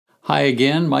Hi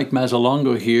again, Mike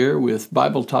Mazzalongo here with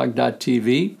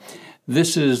BibleTalk.tv.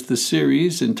 This is the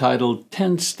series entitled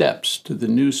 10 Steps to the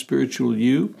New Spiritual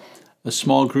You, a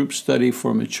small group study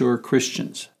for mature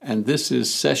Christians. And this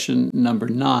is session number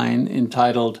 9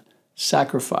 entitled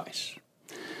Sacrifice.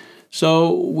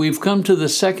 So we've come to the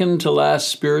second to last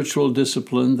spiritual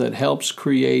discipline that helps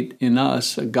create in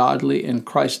us a godly and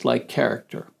Christ-like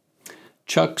character.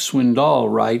 Chuck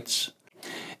Swindoll writes,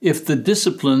 "If the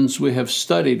disciplines we have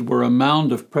studied were a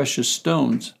mound of precious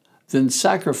stones, then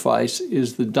sacrifice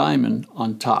is the diamond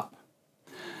on top."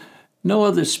 No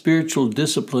other spiritual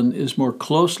discipline is more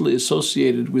closely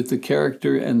associated with the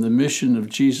character and the mission of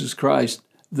Jesus Christ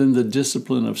than the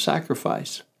discipline of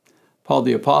sacrifice. Paul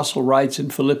the Apostle writes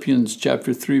in Philippians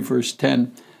chapter 3, verse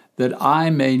 10, "that I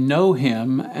may know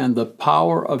him and the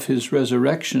power of his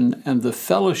resurrection and the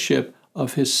fellowship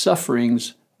of his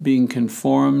sufferings, being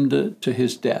conformed to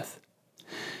his death."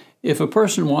 If a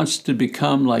person wants to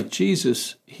become like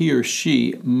Jesus, he or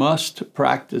she must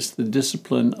practice the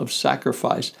discipline of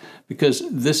sacrifice, because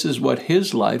this is what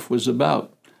his life was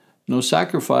about. No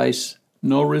sacrifice,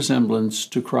 no resemblance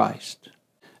to Christ.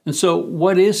 And so,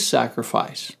 what is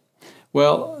sacrifice?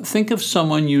 Well, think of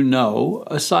someone you know,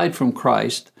 aside from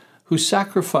Christ, who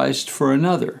sacrificed for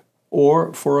another,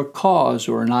 or for a cause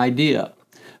or an idea.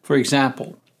 For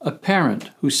example, a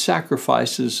parent who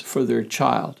sacrifices for their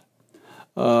child,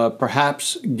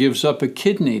 perhaps gives up a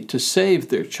kidney to save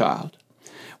their child.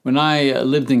 When I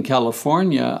lived in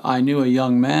California, I knew a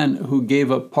young man who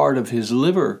gave up part of his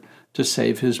liver to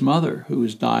save his mother, who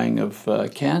was dying of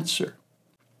cancer.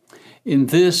 In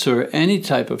this or any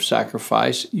type of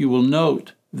sacrifice, you will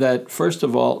note that, first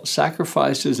of all,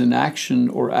 sacrifice is an action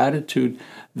or attitude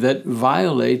that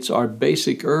violates our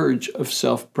basic urge of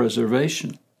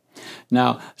self-preservation.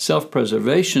 Now,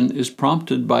 self-preservation is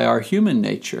prompted by our human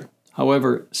nature.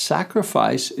 However,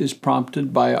 sacrifice is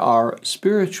prompted by our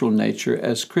spiritual nature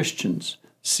as Christians.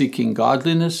 Seeking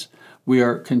godliness, we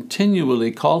are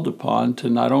continually called upon to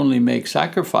not only make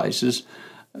sacrifices,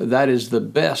 that is the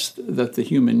best that the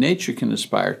human nature can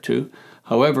aspire to.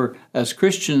 However, as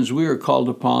Christians, we are called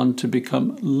upon to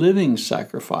become living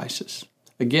sacrifices.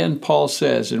 Again, Paul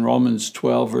says in Romans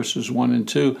 12, verses 1 and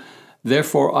 2,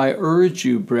 "Therefore I urge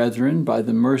you, brethren, by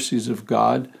the mercies of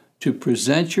God, to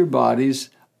present your bodies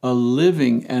a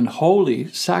living and holy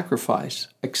sacrifice,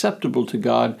 acceptable to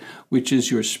God, which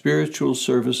is your spiritual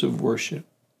service of worship."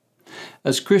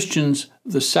 As Christians,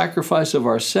 the sacrifice of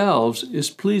ourselves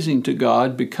is pleasing to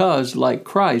God because, like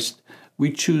Christ, we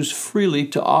choose freely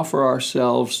to offer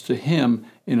ourselves to Him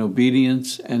in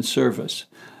obedience and service.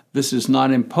 This is not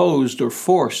imposed or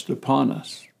forced upon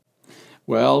us.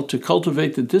 Well, to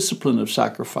cultivate the discipline of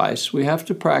sacrifice, we have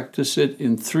to practice it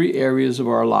in 3 areas of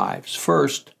our lives.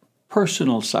 First,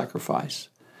 personal sacrifice.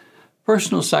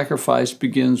 Personal sacrifice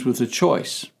begins with a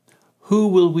choice. Who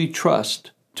will we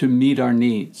trust to meet our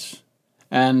needs?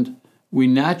 And we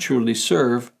naturally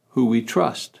serve who we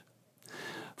trust.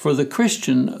 For the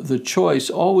Christian, the choice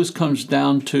always comes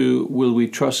down to, will we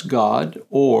trust God,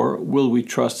 or will we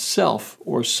trust self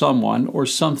or someone or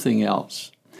something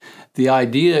else? The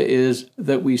idea is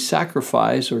that we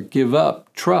sacrifice or give up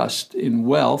trust in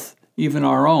wealth, even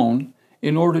our own,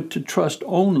 in order to trust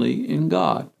only in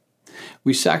God.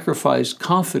 We sacrifice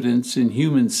confidence in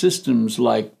human systems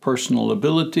like personal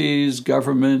abilities,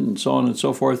 government, and so on and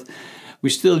so forth. We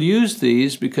still use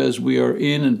these because we are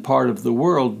in and part of the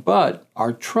world, but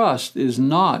our trust is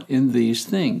not in these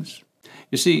things.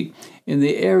 You see, in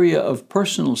the area of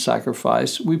personal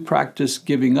sacrifice, we practice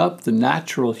giving up the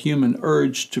natural human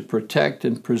urge to protect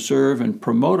and preserve and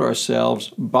promote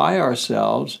ourselves by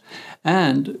ourselves,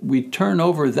 and we turn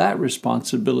over that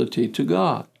responsibility to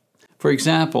God. For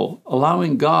example,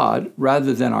 allowing God,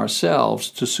 rather than ourselves,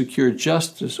 to secure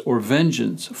justice or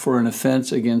vengeance for an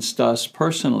offense against us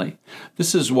personally.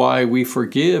 This is why we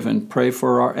forgive and pray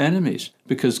for our enemies,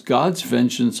 because God's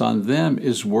vengeance on them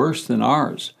is worse than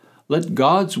ours. Let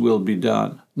God's will be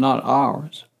done, not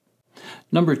ours.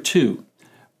 Number 2,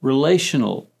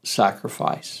 relational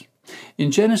sacrifice. In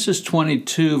Genesis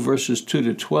 22, verses 2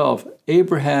 to 12,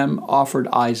 Abraham offered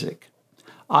Isaac.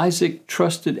 Isaac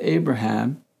trusted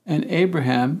Abraham, and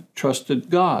Abraham trusted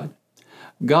God.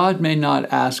 God may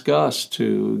not ask us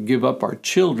to give up our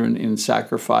children in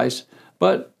sacrifice,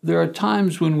 but there are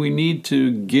times when we need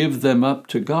to give them up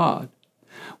to God.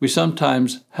 We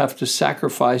sometimes have to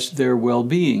sacrifice their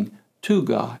well-being to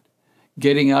God,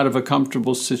 getting out of a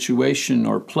comfortable situation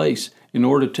or place in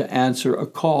order to answer a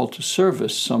call to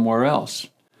service somewhere else.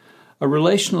 A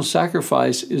relational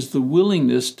sacrifice is the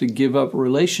willingness to give up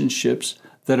relationships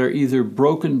that are either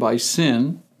broken by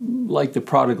sin, like the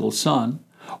prodigal son,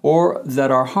 or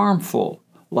that are harmful,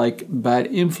 like bad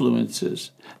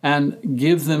influences, and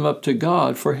give them up to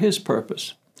God for His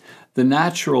purpose. The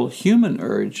natural human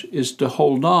urge is to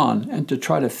hold on and to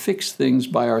try to fix things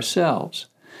by ourselves.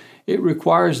 It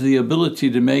requires the ability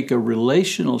to make a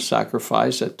relational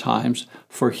sacrifice at times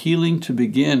for healing to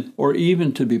begin or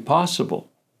even to be possible.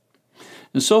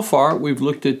 And so far, we've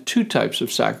looked at two types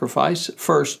of sacrifice.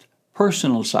 First,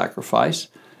 personal sacrifice,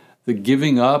 the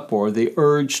giving up or the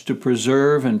urge to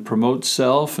preserve and promote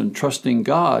self and trusting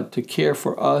God to care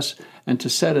for us and to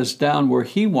set us down where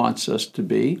He wants us to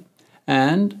be.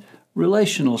 And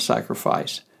relational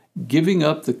sacrifice, giving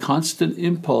up the constant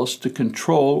impulse to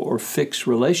control or fix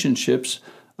relationships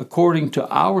according to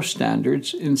our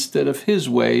standards instead of His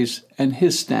ways and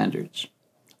His standards.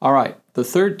 All right, the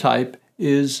third type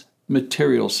is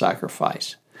material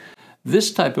sacrifice.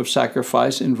 This type of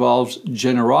sacrifice involves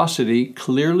generosity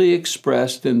clearly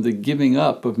expressed in the giving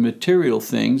up of material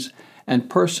things and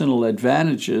personal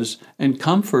advantages and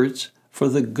comforts for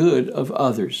the good of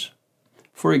others.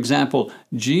 For example,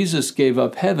 Jesus gave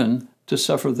up heaven to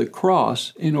suffer the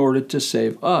cross in order to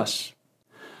save us.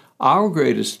 Our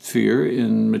greatest fear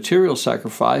in material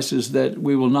sacrifice is that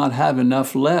we will not have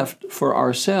enough left for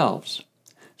ourselves.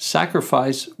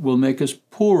 Sacrifice will make us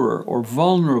poorer or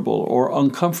vulnerable or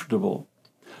uncomfortable.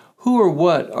 Who or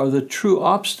what are the true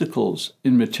obstacles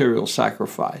in material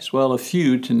sacrifice? Well, a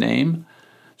few to name.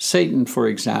 Satan, for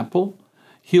example.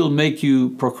 He'll make you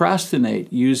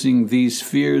procrastinate using these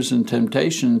fears and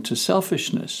temptation to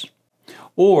selfishness.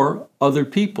 Or other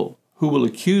people who will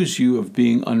accuse you of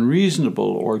being unreasonable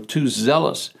or too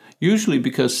zealous, usually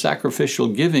because sacrificial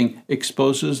giving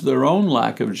exposes their own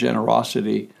lack of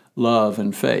generosity, love,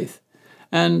 and faith.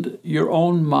 And your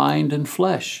own mind and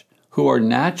flesh, who are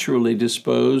naturally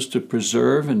disposed to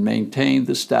preserve and maintain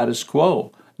the status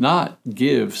quo, not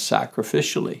give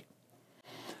sacrificially.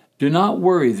 Do not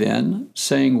worry then,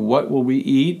 saying, "What will we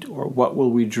eat, or what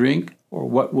will we drink, or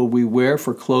what will we wear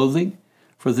for clothing?"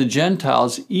 For the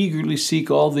Gentiles eagerly seek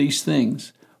all these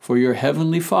things, for your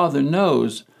heavenly Father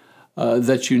knows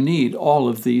that you need all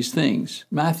of these things.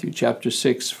 Matthew chapter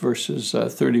 6, verses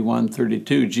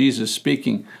 31-32, Jesus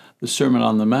speaking the Sermon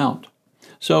on the Mount.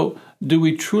 So, do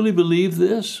we truly believe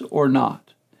this or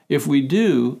not? If we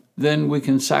do, then we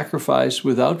can sacrifice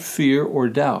without fear or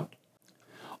doubt.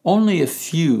 Only a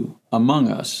few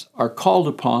among us are called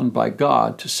upon by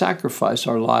God to sacrifice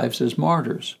our lives as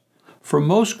martyrs. For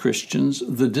most Christians,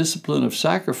 the discipline of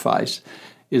sacrifice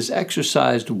is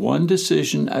exercised one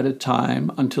decision at a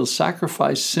time until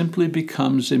sacrifice simply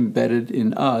becomes embedded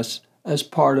in us as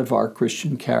part of our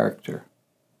Christian character.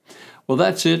 Well,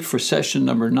 that's it for session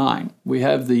number 9. We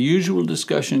have the usual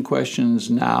discussion questions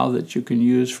now that you can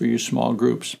use for your small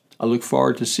groups. I look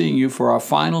forward to seeing you for our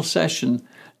final session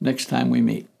next time we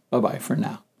meet. Bye-bye for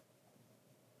now.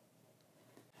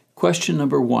 Question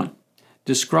number 1.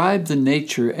 Describe the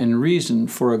nature and reason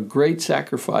for a great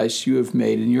sacrifice you have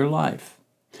made in your life.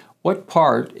 What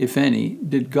part, if any,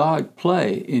 did God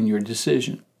play in your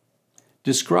decision?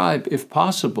 Describe, if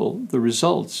possible, the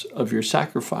results of your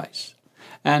sacrifice.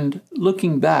 And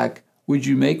looking back, would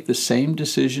you make the same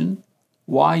decision?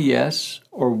 Why yes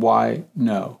or why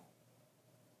no?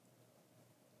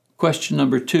 Question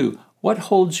number 2. What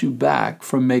holds you back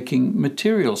from making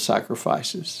material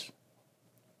sacrifices?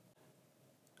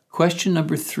 Question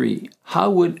number 3. How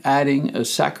would adding a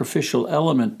sacrificial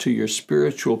element to your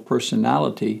spiritual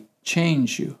personality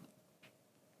change you?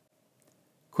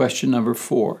 Question number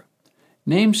 4.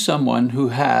 Name someone who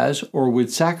has or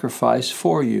would sacrifice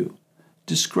for you.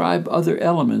 Describe other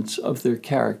elements of their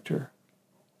character.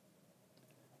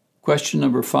 Question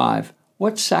number 5.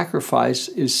 What sacrifice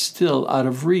is still out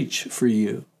of reach for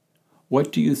you?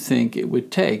 What do you think it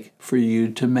would take for you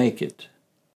to make it?